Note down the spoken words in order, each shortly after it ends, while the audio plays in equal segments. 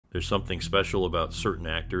There's something special about certain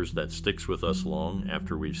actors that sticks with us long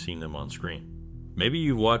after we've seen them on screen. Maybe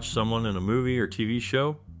you've watched someone in a movie or TV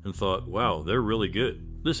show and thought, wow, they're really good.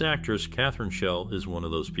 This actress, Catherine Schell, is one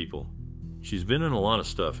of those people. She's been in a lot of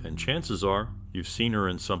stuff, and chances are you've seen her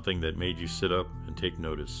in something that made you sit up and take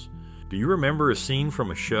notice. Do you remember a scene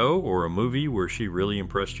from a show or a movie where she really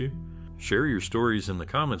impressed you? Share your stories in the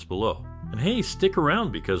comments below. And hey, stick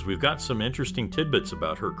around because we've got some interesting tidbits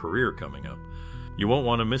about her career coming up. You won't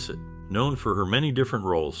want to miss it. Known for her many different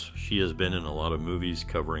roles, she has been in a lot of movies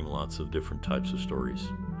covering lots of different types of stories.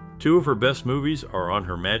 Two of her best movies are On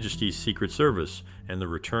Her Majesty's Secret Service and The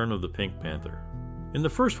Return of the Pink Panther. In the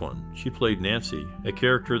first one, she played Nancy, a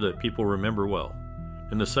character that people remember well.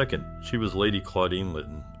 In the second, she was Lady Claudine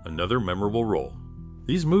Lytton, another memorable role.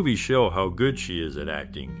 These movies show how good she is at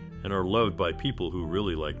acting and are loved by people who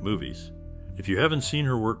really like movies. If you haven't seen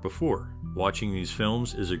her work before, watching these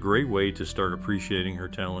films is a great way to start appreciating her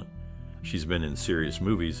talent. She's been in serious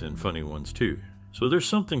movies and funny ones too, so there's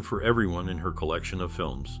something for everyone in her collection of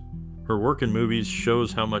films. Her work in movies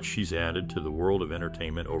shows how much she's added to the world of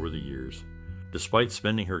entertainment over the years. Despite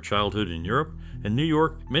spending her childhood in Europe and New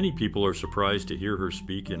York, many people are surprised to hear her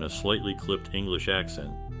speak in a slightly clipped English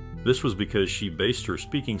accent. This was because she based her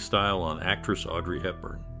speaking style on actress Audrey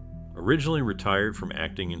Hepburn. Originally retired from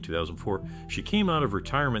acting in 2004, she came out of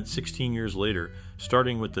retirement 16 years later,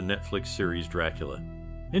 starting with the Netflix series Dracula.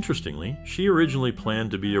 Interestingly, she originally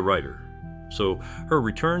planned to be a writer, so her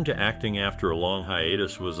return to acting after a long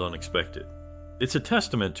hiatus was unexpected. It's a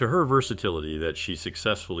testament to her versatility that she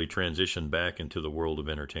successfully transitioned back into the world of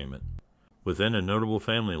entertainment. Within a notable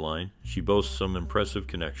family line, she boasts some impressive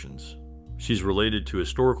connections. She's related to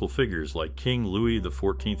historical figures like King Louis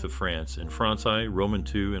XIV of France and Francis I, Roman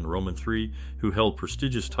II, and Roman III, who held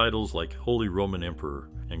prestigious titles like Holy Roman Emperor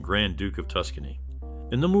and Grand Duke of Tuscany.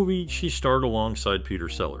 In the movie, she starred alongside Peter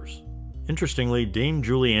Sellers. Interestingly, Dame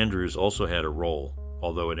Julie Andrews also had a role,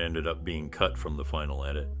 although it ended up being cut from the final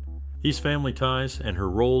edit. These family ties and her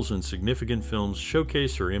roles in significant films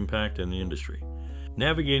showcase her impact in the industry.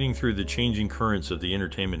 Navigating through the changing currents of the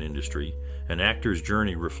entertainment industry, an actor's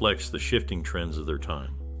journey reflects the shifting trends of their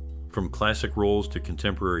time. From classic roles to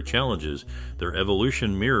contemporary challenges, their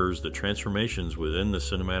evolution mirrors the transformations within the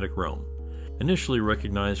cinematic realm. Initially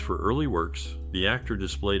recognized for early works, the actor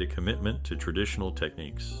displayed a commitment to traditional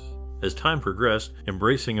techniques. As time progressed,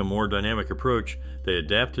 embracing a more dynamic approach, they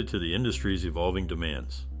adapted to the industry's evolving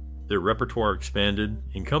demands. Their repertoire expanded,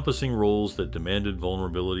 encompassing roles that demanded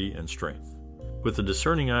vulnerability and strength. With a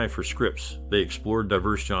discerning eye for scripts, they explored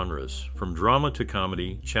diverse genres, from drama to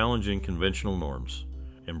comedy, challenging conventional norms.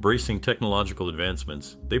 Embracing technological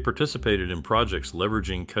advancements, they participated in projects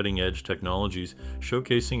leveraging cutting-edge technologies,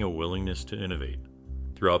 showcasing a willingness to innovate.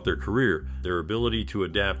 Throughout their career, their ability to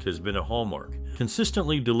adapt has been a hallmark,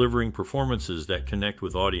 consistently delivering performances that connect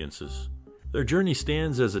with audiences. Their journey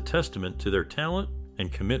stands as a testament to their talent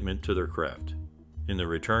and commitment to their craft. In The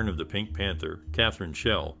Return of the Pink Panther, Catherine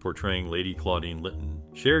Schell, portraying Lady Claudine Lytton,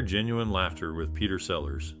 shared genuine laughter with Peter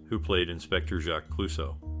Sellers, who played Inspector Jacques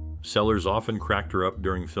Clouseau. Sellers often cracked her up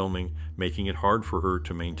during filming, making it hard for her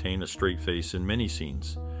to maintain a straight face in many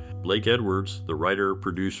scenes. Blake Edwards, the writer,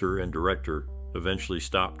 producer, and director, eventually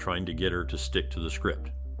stopped trying to get her to stick to the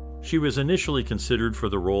script. She was initially considered for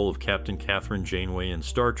the role of Captain Catherine Janeway in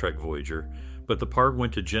Star Trek Voyager, but the part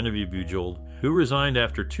went to Genevieve Bujold, who resigned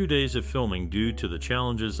after 2 days of filming due to the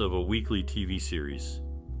challenges of a weekly TV series.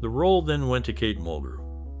 The role then went to Kate Mulgrew.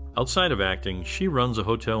 Outside of acting, she runs a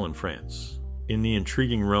hotel in France. In the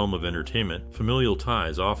intriguing realm of entertainment, familial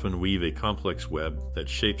ties often weave a complex web that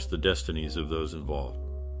shapes the destinies of those involved.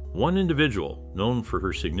 One individual, known for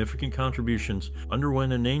her significant contributions,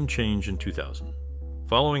 underwent a name change in 2000.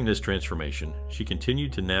 Following this transformation, she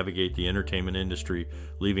continued to navigate the entertainment industry,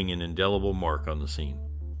 leaving an indelible mark on the scene.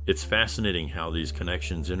 It's fascinating how these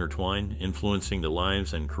connections intertwine, influencing the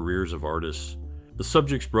lives and careers of artists. The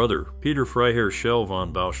subject's brother, Peter Freiherr Schell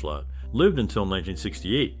von Bauschlatt, lived until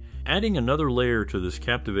 1968, adding another layer to this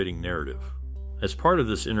captivating narrative. As part of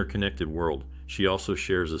this interconnected world, she also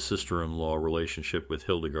shares a sister-in-law relationship with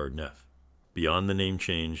Hildegard Neff. Beyond the name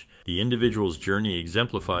change, the individual's journey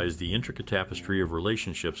exemplifies the intricate tapestry of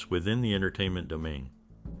relationships within the entertainment domain.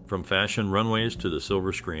 From fashion runways to the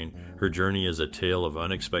silver screen, her journey is a tale of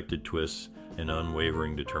unexpected twists and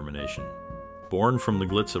unwavering determination. Born from the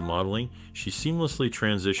glitz of modeling, she seamlessly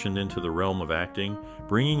transitioned into the realm of acting,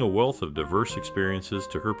 bringing a wealth of diverse experiences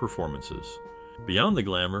to her performances. Beyond the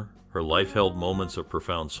glamour, her life held moments of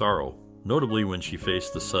profound sorrow, notably when she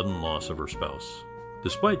faced the sudden loss of her spouse.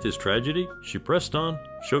 Despite this tragedy, she pressed on,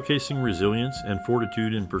 showcasing resilience and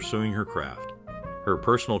fortitude in pursuing her craft. Her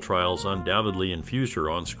personal trials undoubtedly infused her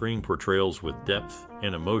on-screen portrayals with depth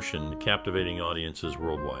and emotion, captivating audiences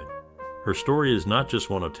worldwide. Her story is not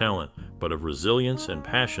just one of talent, but of resilience and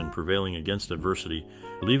passion prevailing against adversity,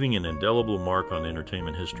 leaving an indelible mark on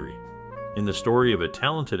entertainment history. In the story of a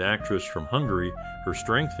talented actress from Hungary, her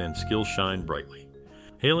strength and skill shine brightly.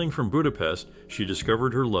 Hailing from Budapest, she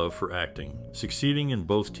discovered her love for acting, succeeding in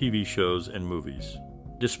both TV shows and movies.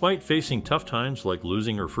 Despite facing tough times like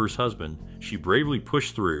losing her first husband, she bravely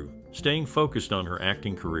pushed through, staying focused on her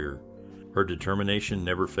acting career. Her determination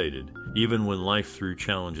never faded, even when life threw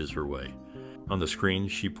challenges her way. On the screen,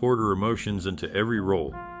 she poured her emotions into every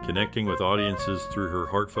role, connecting with audiences through her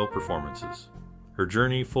heartfelt performances. Her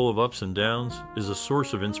journey, full of ups and downs, is a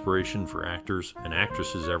source of inspiration for actors and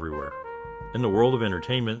actresses everywhere. In the world of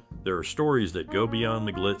entertainment, there are stories that go beyond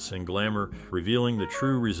the glitz and glamour, revealing the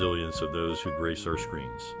true resilience of those who grace our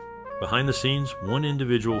screens. Behind the scenes, one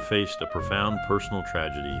individual faced a profound personal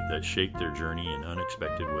tragedy that shaped their journey in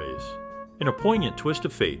unexpected ways. In a poignant twist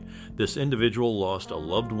of fate, this individual lost a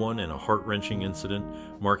loved one in a heart-wrenching incident,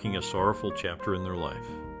 marking a sorrowful chapter in their life.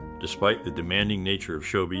 Despite the demanding nature of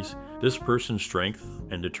showbiz, this person's strength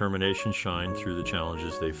and determination shine through the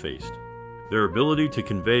challenges they faced. Their ability to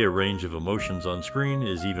convey a range of emotions on screen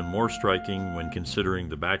is even more striking when considering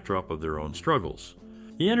the backdrop of their own struggles.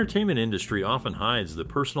 The entertainment industry often hides the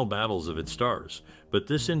personal battles of its stars, but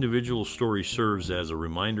this individual story serves as a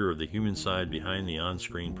reminder of the human side behind the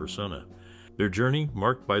on-screen persona. Their journey,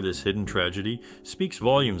 marked by this hidden tragedy, speaks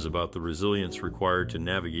volumes about the resilience required to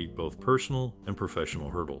navigate both personal and professional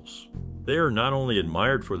hurdles. They are not only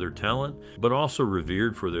admired for their talent, but also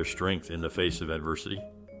revered for their strength in the face of adversity.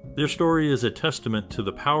 Their story is a testament to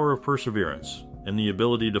the power of perseverance and the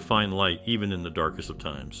ability to find light even in the darkest of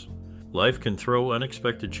times. Life can throw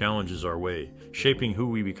unexpected challenges our way, shaping who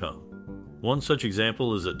we become. One such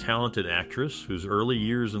example is a talented actress whose early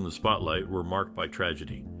years in the spotlight were marked by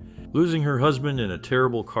tragedy. Losing her husband in a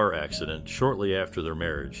terrible car accident shortly after their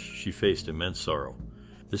marriage, she faced immense sorrow.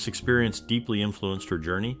 This experience deeply influenced her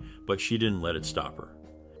journey, but she didn't let it stop her.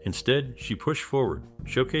 Instead, she pushed forward,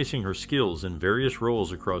 showcasing her skills in various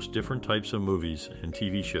roles across different types of movies and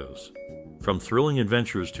TV shows. From thrilling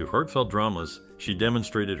adventures to heartfelt dramas, she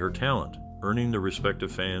demonstrated her talent, earning the respect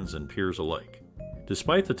of fans and peers alike.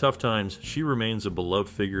 Despite the tough times, she remains a beloved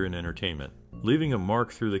figure in entertainment, leaving a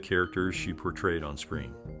mark through the characters she portrayed on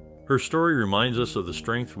screen. Her story reminds us of the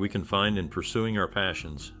strength we can find in pursuing our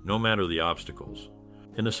passions, no matter the obstacles.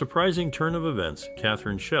 In a surprising turn of events,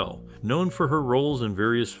 Catherine Schell, known for her roles in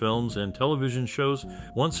various films and television shows,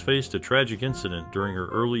 once faced a tragic incident during her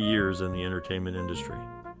early years in the entertainment industry.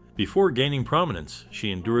 Before gaining prominence,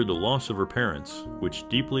 she endured the loss of her parents, which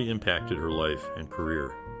deeply impacted her life and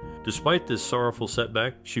career. Despite this sorrowful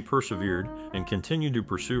setback, she persevered and continued to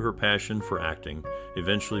pursue her passion for acting,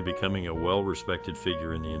 eventually becoming a well-respected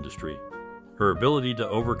figure in the industry. Her ability to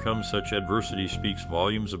overcome such adversity speaks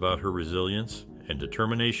volumes about her resilience and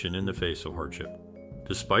determination in the face of hardship.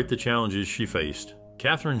 Despite the challenges she faced,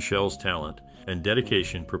 Catherine Schell's talent and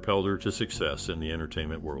dedication propelled her to success in the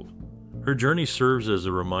entertainment world. Her journey serves as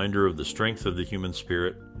a reminder of the strength of the human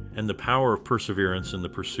spirit and the power of perseverance in the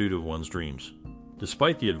pursuit of one's dreams.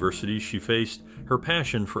 Despite the adversities she faced, her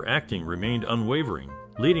passion for acting remained unwavering,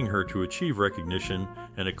 leading her to achieve recognition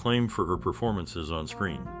and acclaim for her performances on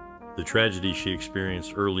screen. The tragedy she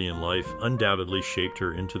experienced early in life undoubtedly shaped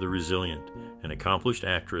her into the resilient and accomplished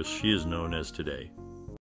actress she is known as today.